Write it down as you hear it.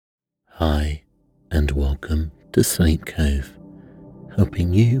Hi, and welcome to Sleep Cove,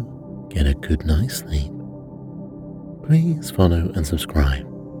 helping you get a good night's sleep. Please follow and subscribe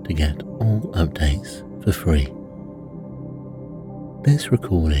to get all updates for free. This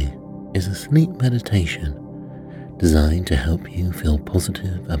recording is a sleep meditation designed to help you feel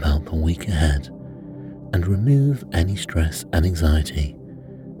positive about the week ahead and remove any stress and anxiety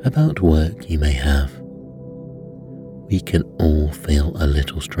about work you may have. We can all feel a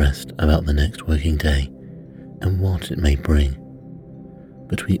little stressed about the next working day and what it may bring,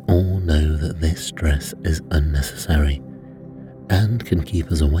 but we all know that this stress is unnecessary and can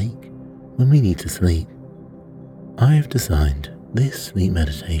keep us awake when we need to sleep. I have designed this sleep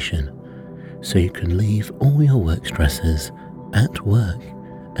meditation so you can leave all your work stresses at work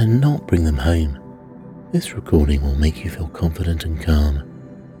and not bring them home. This recording will make you feel confident and calm,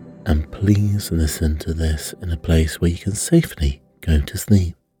 and please listen to this in a place where you can safely go to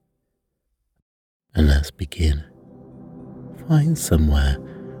sleep. And let's begin. Find somewhere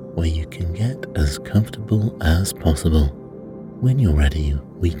where you can get as comfortable as possible. When you're ready,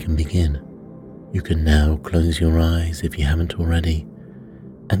 we can begin. You can now close your eyes if you haven't already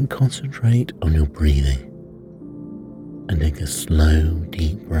and concentrate on your breathing. And take a slow,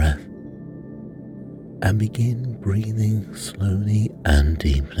 deep breath and begin breathing slowly and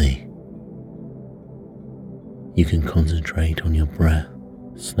deeply. You can concentrate on your breath,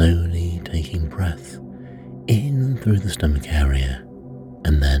 slowly taking breaths in through the stomach area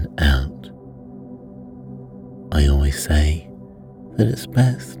and then out. I always say that it's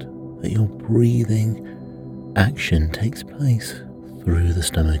best that your breathing action takes place through the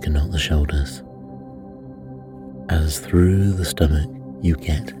stomach and not the shoulders, as through the stomach you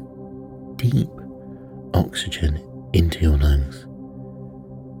get deep oxygen into your lungs,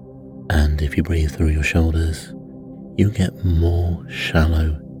 and if you breathe through your shoulders, you get more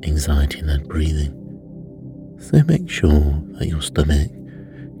shallow anxiety-led breathing. So make sure that your stomach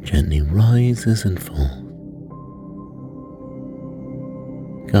gently rises and falls.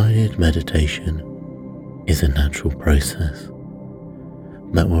 Guided meditation is a natural process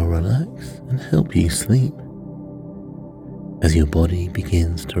that will relax and help you sleep. As your body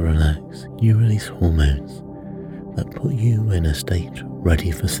begins to relax, you release hormones that put you in a state ready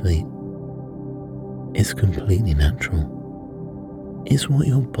for sleep. It's completely natural. It's what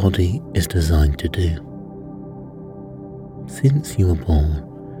your body is designed to do. Since you were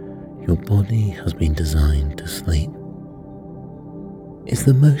born, your body has been designed to sleep. It's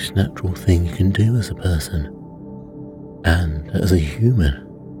the most natural thing you can do as a person and as a human.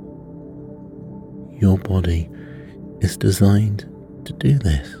 Your body is designed to do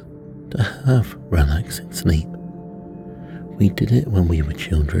this, to have relaxing sleep. We did it when we were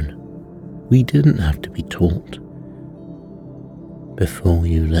children. We didn't have to be taught. Before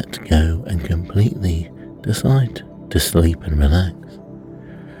you let go and completely decide to sleep and relax,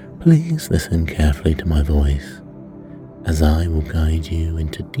 please listen carefully to my voice as I will guide you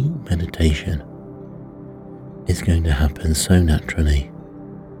into deep meditation. It's going to happen so naturally.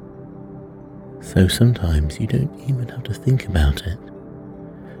 So sometimes you don't even have to think about it,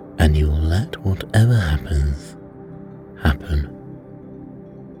 and you will let whatever happens, happen.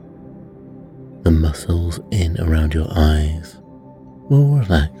 The muscles in around your eyes will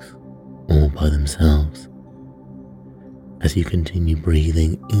relax all by themselves as you continue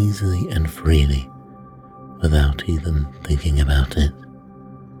breathing easily and freely without even thinking about it.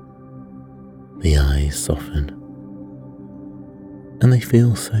 The eyes soften and they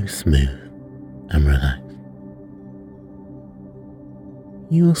feel so smooth and relaxed.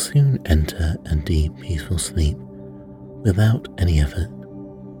 You will soon enter a deep, peaceful sleep without any effort.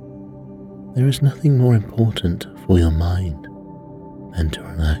 There is nothing more important for your mind than to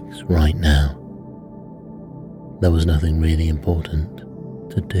relax right now. There was nothing really important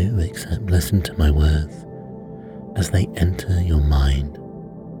to do except listen to my words as they enter your mind,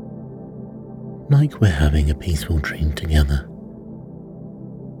 like we're having a peaceful dream together.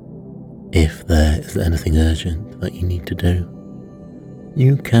 If there is anything urgent that you need to do,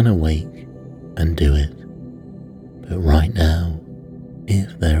 you can awake and do it. But right now,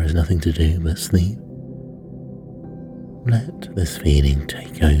 if there is nothing to do but sleep, let this feeling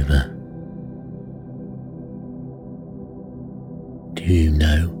take over. Do you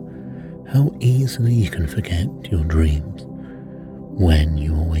know how easily you can forget your dreams when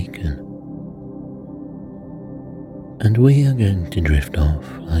you awaken? And we are going to drift off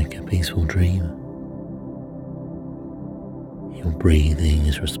like a peaceful dream. Your breathing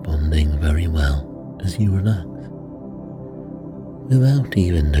is responding very well as you relax. Without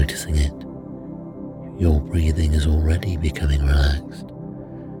even noticing it, your breathing is already becoming relaxed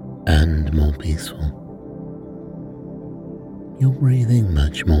and more peaceful. You're breathing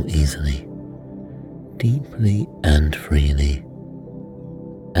much more easily, deeply and freely,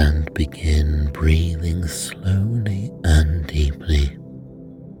 and begin breathing slowly and deeply.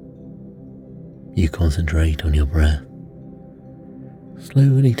 You concentrate on your breath,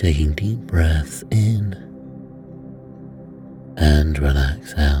 slowly taking deep breaths in and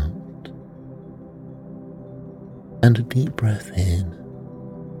relax out, and a deep breath in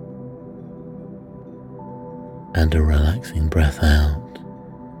and a relaxing breath out,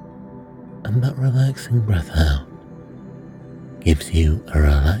 and that relaxing breath out gives you a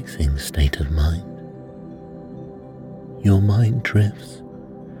relaxing state of mind. Your mind drifts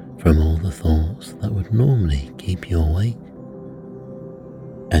from all the thoughts that would normally keep you awake.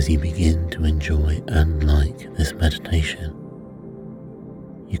 As you begin to enjoy and like this meditation,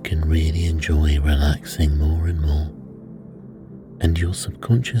 you can really enjoy relaxing more and more, and your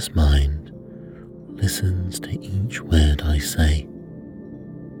subconscious mind listens to each word I say,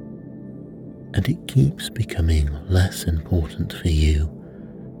 and it keeps becoming less important for you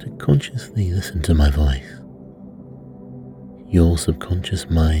to consciously listen to my voice. Your subconscious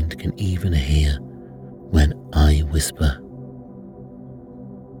mind can even hear when I whisper.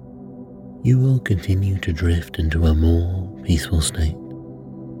 You will continue to drift into a more peaceful state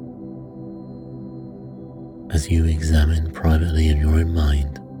as you examine privately in your own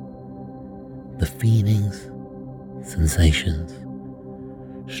mind the feelings, sensations,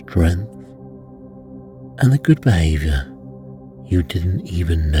 strength, and the good behavior you didn't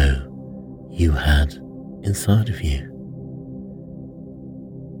even know you had inside of you.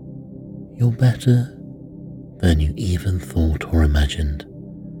 You're better than you even thought or imagined.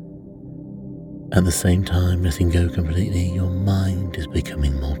 At the same time, letting go completely, your mind is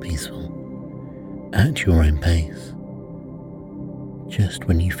becoming more peaceful at your own pace. Just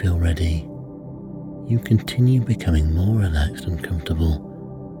when you feel ready, you continue becoming more relaxed and comfortable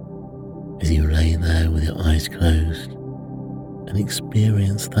as you lay there with your eyes closed and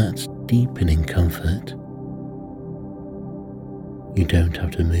experience that deepening comfort. You don't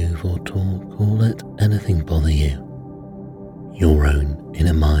have to move or talk or let anything bother you. Your own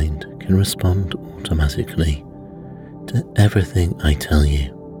inner mind can respond automatically to everything I tell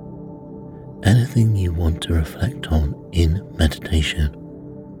you. Anything you want to reflect on in meditation,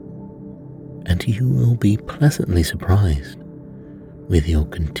 and you will be pleasantly surprised with your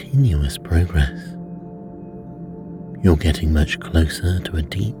continuous progress. You're getting much closer to a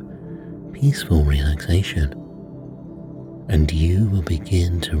deep, peaceful relaxation, and you will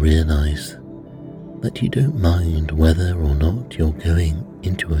begin to realize that you don't mind whether or not you're going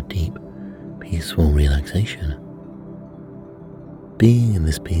into a deep, peaceful relaxation. Being in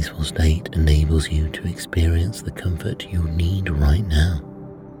this peaceful state enables you to experience the comfort you need right now.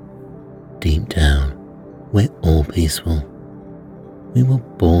 Deep down, we're all peaceful. We were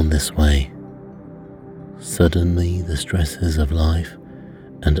born this way. Suddenly, the stresses of life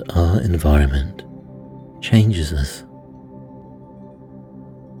and our environment changes us.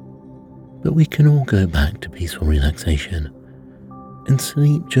 But we can all go back to peaceful relaxation and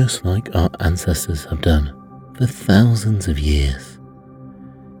sleep just like our ancestors have done for thousands of years.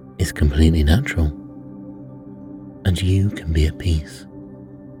 It's completely natural, and you can be at peace,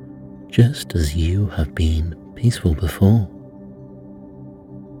 just as you have been peaceful before.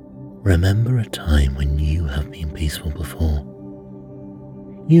 Remember a time when you have been peaceful before.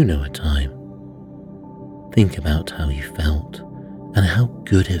 You know a time. Think about how you felt and how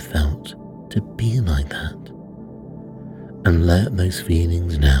good it felt to be like that, and let those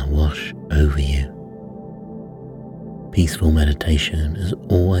feelings now wash over you. Peaceful meditation is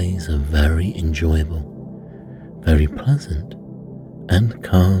always a very enjoyable, very pleasant, and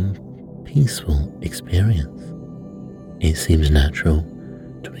calm, peaceful experience. It seems natural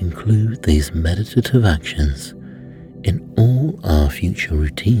to include these meditative actions in all our future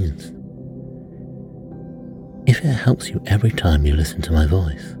routines. If it helps you every time you listen to my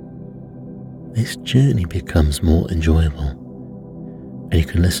voice, this journey becomes more enjoyable, and you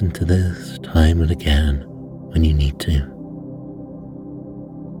can listen to this time and again when you need to.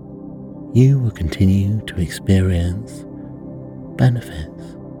 You will continue to experience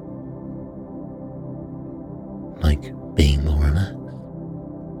benefits like being more relaxed,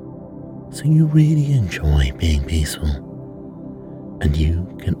 so you really enjoy being peaceful, and you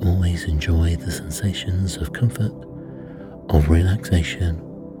can always enjoy the sensations of comfort, of relaxation,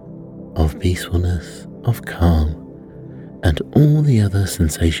 of peacefulness, of calm, and all the other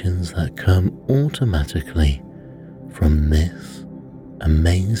sensations that come automatically from this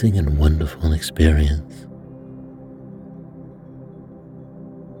amazing and wonderful experience.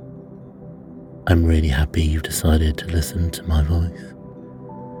 I'm really happy you've decided to listen to my voice,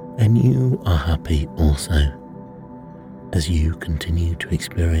 and you are happy also as you continue to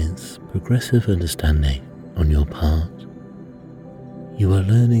experience progressive understanding on your part. You are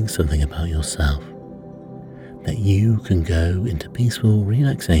learning something about yourself, that you can go into peaceful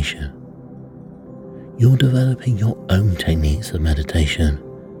relaxation. You're developing your own techniques of meditation.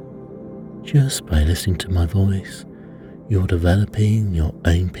 Just by listening to my voice, you're developing your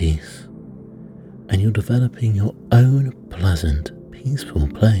own peace, and you're developing your own pleasant, peaceful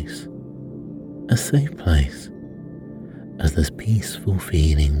place, a safe place. As this peaceful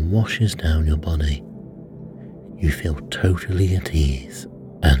feeling washes down your body, you feel totally at ease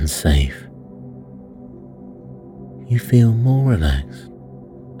and safe. You feel more relaxed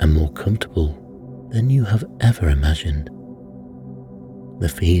and more comfortable than you have ever imagined. The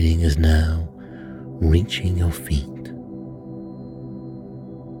feeling is now reaching your feet.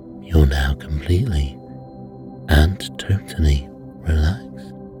 You're now completely and totally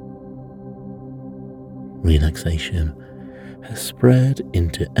relaxed. Relaxation has spread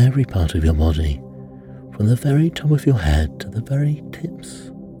into every part of your body, from the very top of your head to the very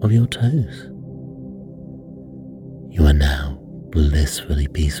tips of your toes. You are now blissfully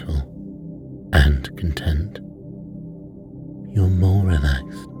peaceful and content. You're more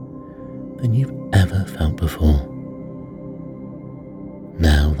relaxed than you've ever felt before.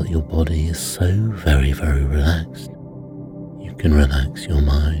 Now that your body is so very, very relaxed, you can relax your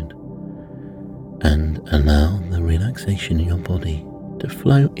mind and allow the relaxation in your body to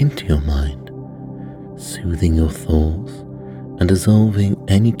flow into your mind, soothing your thoughts and dissolving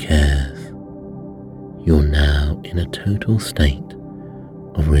any cares. You're now in a total state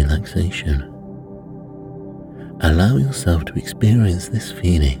of relaxation. Allow yourself to experience this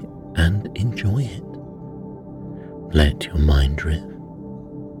feeling and enjoy it. Let your mind drift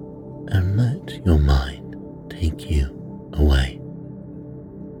and let your mind take you away.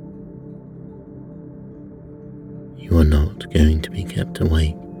 You are not going to be kept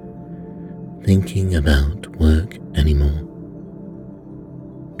awake thinking about work anymore.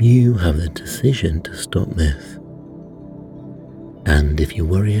 You have the decision to stop this, and if you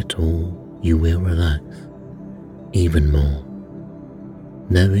worry at all, you will relax even more,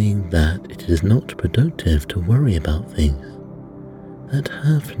 knowing that it is not productive to worry about things that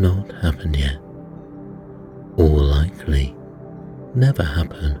have not happened yet, or likely never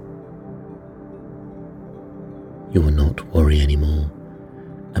happen. You will not worry anymore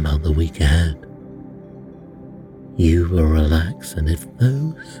about the week ahead. You will relax, and if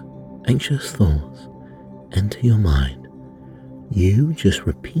those anxious thoughts enter your mind, you just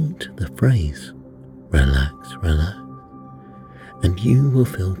repeat the phrase, relax, relax, and you will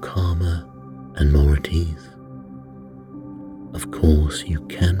feel calmer and more at ease. Of course, you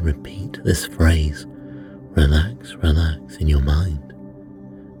can repeat this phrase, relax, relax, in your mind,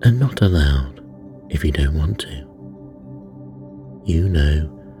 and not aloud if you don't want to. You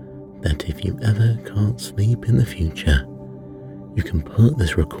know that if you ever can't sleep in the future, you can put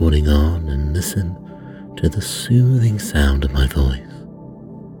this recording on and listen to the soothing sound of my voice,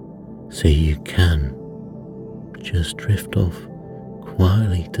 so you can just drift off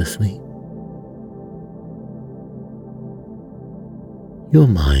quietly to sleep. Your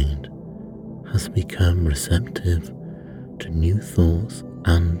mind has become receptive to new thoughts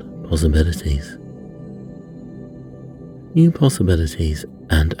and possibilities. New possibilities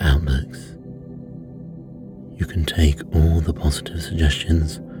and outlooks. You can take all the positive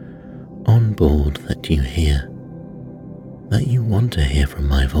suggestions on board that you hear, that you want to hear from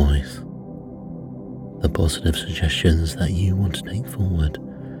my voice. The positive suggestions that you want to take forward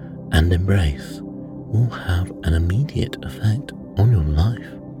and embrace will have an immediate effect on your life.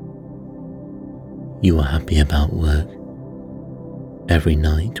 You are happy about work. Every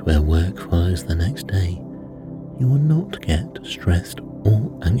night where work follows the next day, you will not get stressed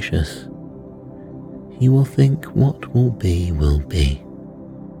or anxious. You will think what will be will be.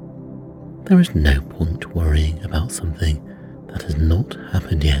 There is no point worrying about something that has not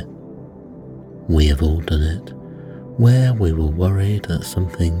happened yet. We have all done it, where we were worried that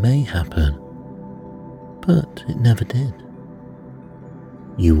something may happen, but it never did.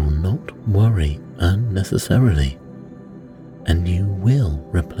 You will not worry unnecessarily, and you will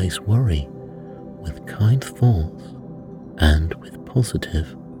replace worry with kind thoughts and with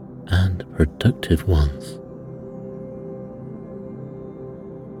positive and productive ones.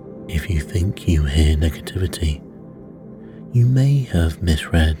 If you think you hear negativity, you may have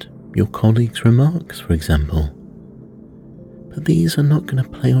misread your colleague's remarks, for example, but these are not going to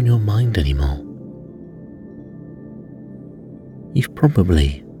play on your mind anymore. You've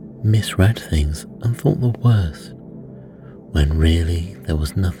probably misread things and thought the worst, when really there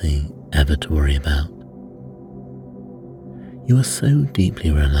was nothing ever to worry about. You are so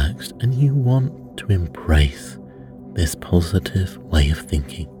deeply relaxed and you want to embrace this positive way of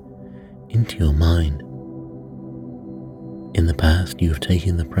thinking into your mind. In the past, you have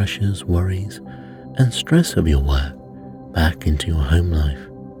taken the pressures, worries, and stress of your work back into your home life.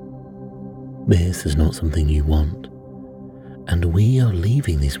 This is not something you want, and we are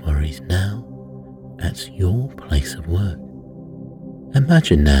leaving these worries now at your place of work.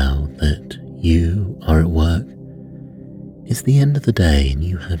 Imagine now that you are at work. It's the end of the day and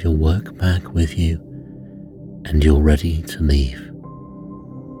you have your work bag with you and you're ready to leave.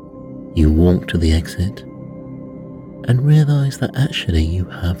 You walk to the exit and realize that actually you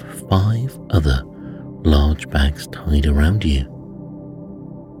have 5 other large bags tied around you.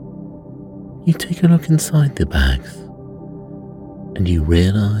 You take a look inside the bags and you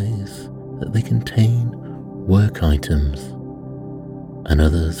realize that they contain work items and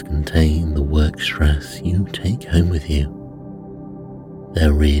others contain the work stress you take home with you.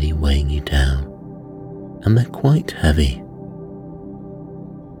 They're really weighing you down and they're quite heavy.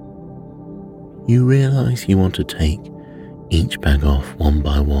 You realize you want to take each bag off one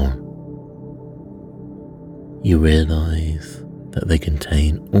by one. You realize that they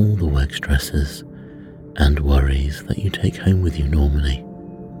contain all the work stresses and worries that you take home with you normally.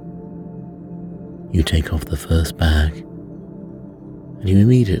 You take off the first bag and you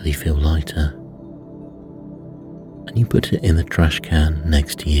immediately feel lighter, and you put it in the trash can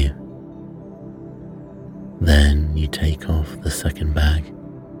next to you. Then you take off the second bag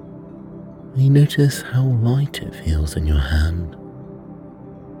and you notice how light it feels in your hand,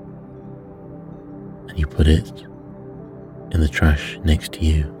 and you put it in the trash next to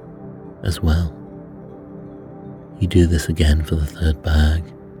you as well. You do this again for the third bag,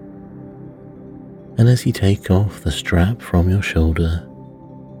 and as you take off the strap from your shoulder,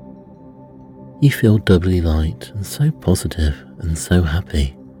 you feel doubly light and so positive and so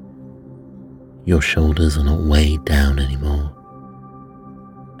happy. Your shoulders are not weighed down anymore,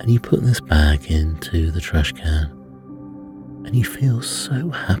 and you put this bag into the trash can and you feel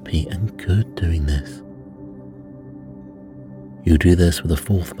so happy and good doing this. You do this with a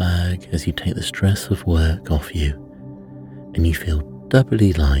fourth bag as you take the stress of work off you and you feel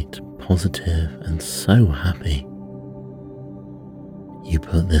doubly light, positive and so happy. You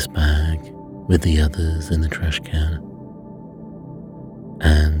put this bag with the others in the trash can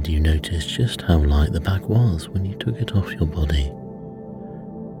and you notice just how light the bag was when you took it off your body.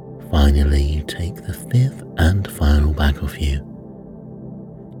 Finally, you take the fifth and final bag off you.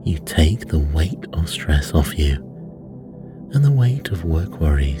 You take the weight of stress off you, and the weight of work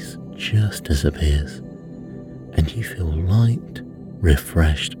worries just disappears, and you feel light,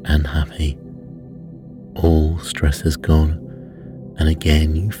 refreshed and happy. All stress is gone, and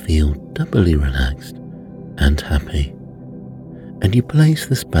again you feel doubly relaxed and happy. And you place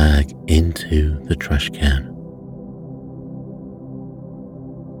this bag into the trash can.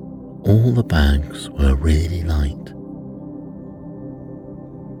 All the bags were really light,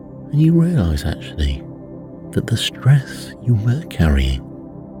 and you realize actually that the stress you were carrying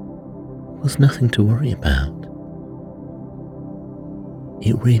was nothing to worry about.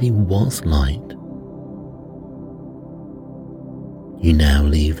 It really was light. You now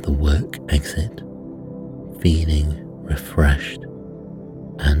leave the work exit feeling refreshed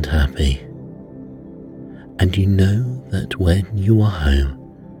and happy, and you know that when you are home,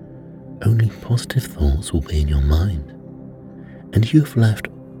 only positive thoughts will be in your mind, and you have left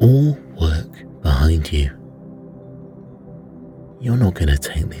all work behind you. You're not going to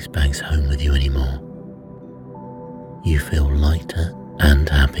take these bags home with you anymore. You feel lighter and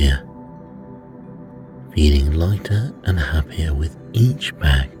happier, feeling lighter and happier with each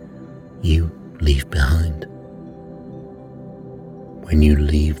bag you leave behind. When you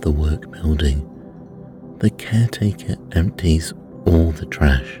leave the work building, the caretaker empties all the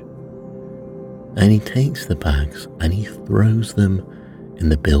trash, and he takes the bags and he throws them in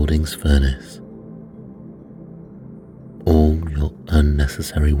the building's furnace. All your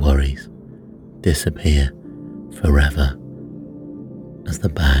unnecessary worries disappear forever as the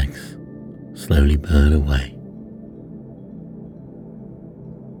bags slowly burn away.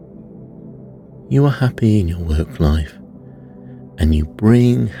 You are happy in your work life, and you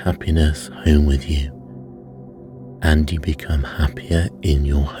bring happiness home with you, and you become happier in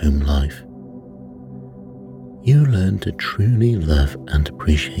your home life. You learn to truly love and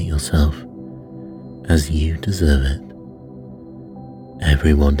appreciate yourself as you deserve it.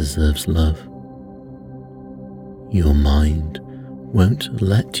 Everyone deserves love. Your mind won't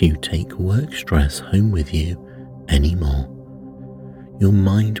let you take work stress home with you anymore. Your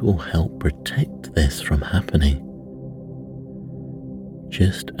mind will help protect this from happening.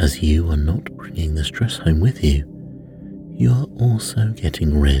 Just as you are not bringing the stress home with you, you are also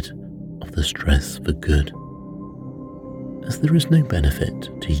getting rid of the stress for good, as there is no benefit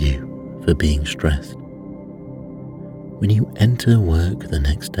to you for being stressed. When you enter work the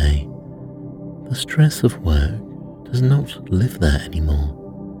next day, the stress of work does not live there anymore.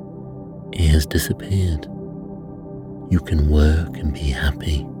 It has disappeared. You can work and be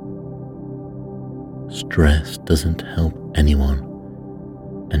happy. Stress doesn't help anyone,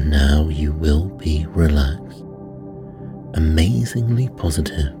 and now you will be relaxed, amazingly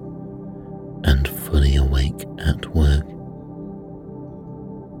positive, and fully awake at work.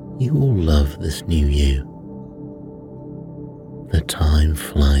 You will love this new you. The time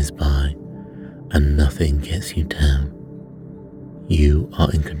flies by and nothing gets you down. You are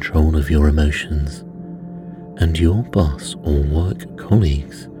in control of your emotions, and your boss or work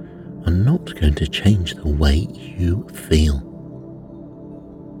colleagues are not going to change the way you feel.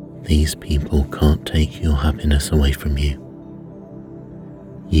 These people can't take your happiness away from you.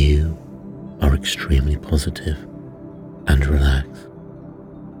 You are extremely positive and relaxed,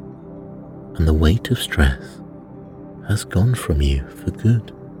 and the weight of stress has gone from you for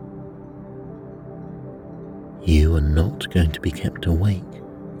good. You are not going to be kept awake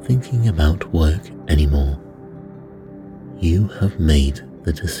thinking about work anymore. You have made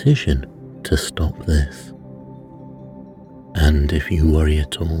the decision to stop this. And if you worry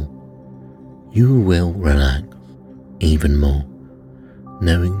at all, you will relax even more,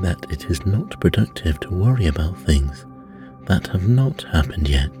 knowing that it is not productive to worry about things that have not happened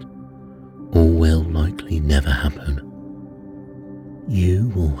yet, or will likely never happen.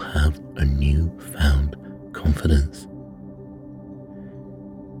 You will have a newfound confidence.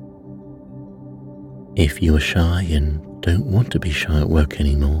 If you are shy and don't want to be shy at work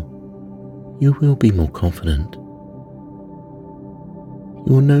anymore, you will be more confident.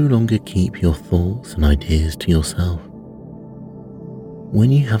 You will no longer keep your thoughts and ideas to yourself.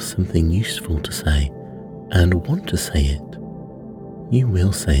 When you have something useful to say and want to say it, you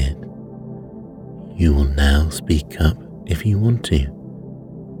will say it. You will now speak up if you want to.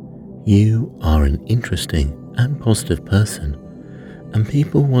 You are an interesting and positive person, and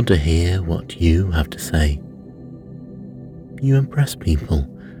people want to hear what you have to say. You impress people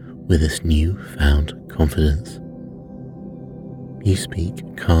with this newfound confidence. You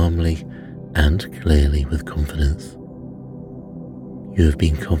speak calmly and clearly with confidence. You have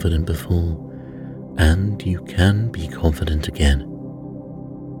been confident before, and you can be confident again.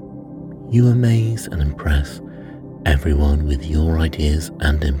 You amaze and impress everyone with your ideas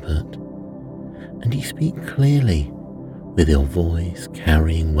and input, and you speak clearly with your voice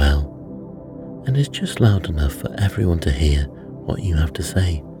carrying well, and is just loud enough for everyone to hear what you have to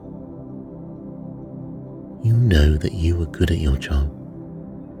say. You know that you are good at your job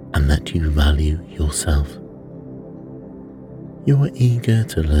and that you value yourself. You are eager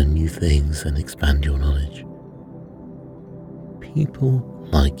to learn new things and expand your knowledge. People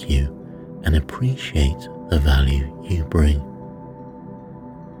like you and appreciate the value you bring.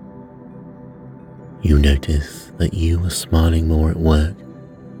 You notice that you are smiling more at work,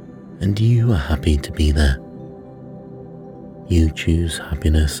 and you are happy to be there. You choose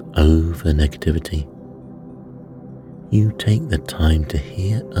happiness over negativity. You take the time to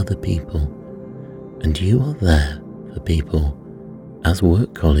hear other people, and you are there for people as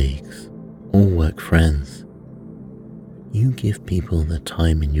work colleagues or work friends. You give people the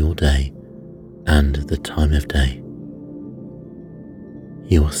time in your day and the time of day.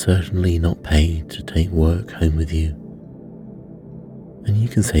 You are certainly not paid to take work home with you. And you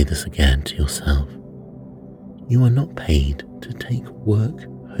can say this again to yourself. You are not paid to take work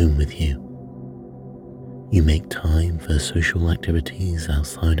home with you. You make time for social activities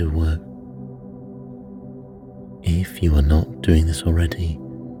outside of work. If you are not doing this already,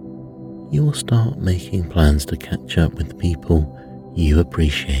 you will start making plans to catch up with people you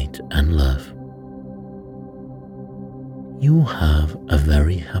appreciate and love. You will have a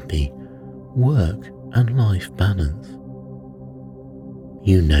very happy work and life balance.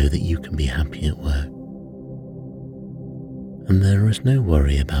 You know that you can be happy at work, and there is no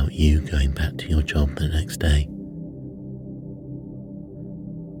worry about you going back to your job the next day.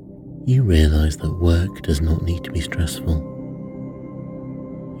 You realize that work does not need to be stressful.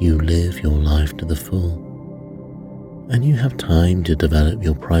 You live your life to the full, and you have time to develop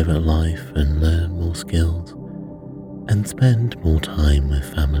your private life and learn more skills and spend more time with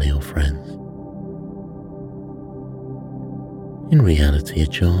family or friends. In reality, a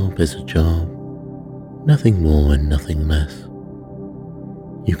job is a job, nothing more and nothing less.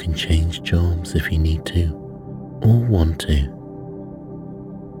 You can change jobs if you need to or want to.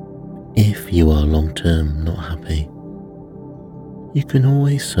 If you are long-term not happy, you can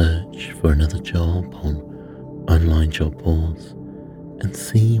always search for another job on online job boards and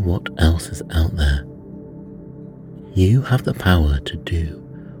see what else is out there. You have the power to do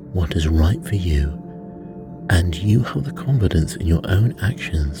what is right for you, and you have the confidence in your own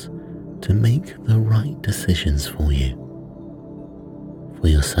actions to make the right decisions for you. For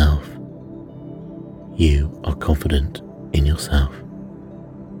yourself, you are confident in yourself.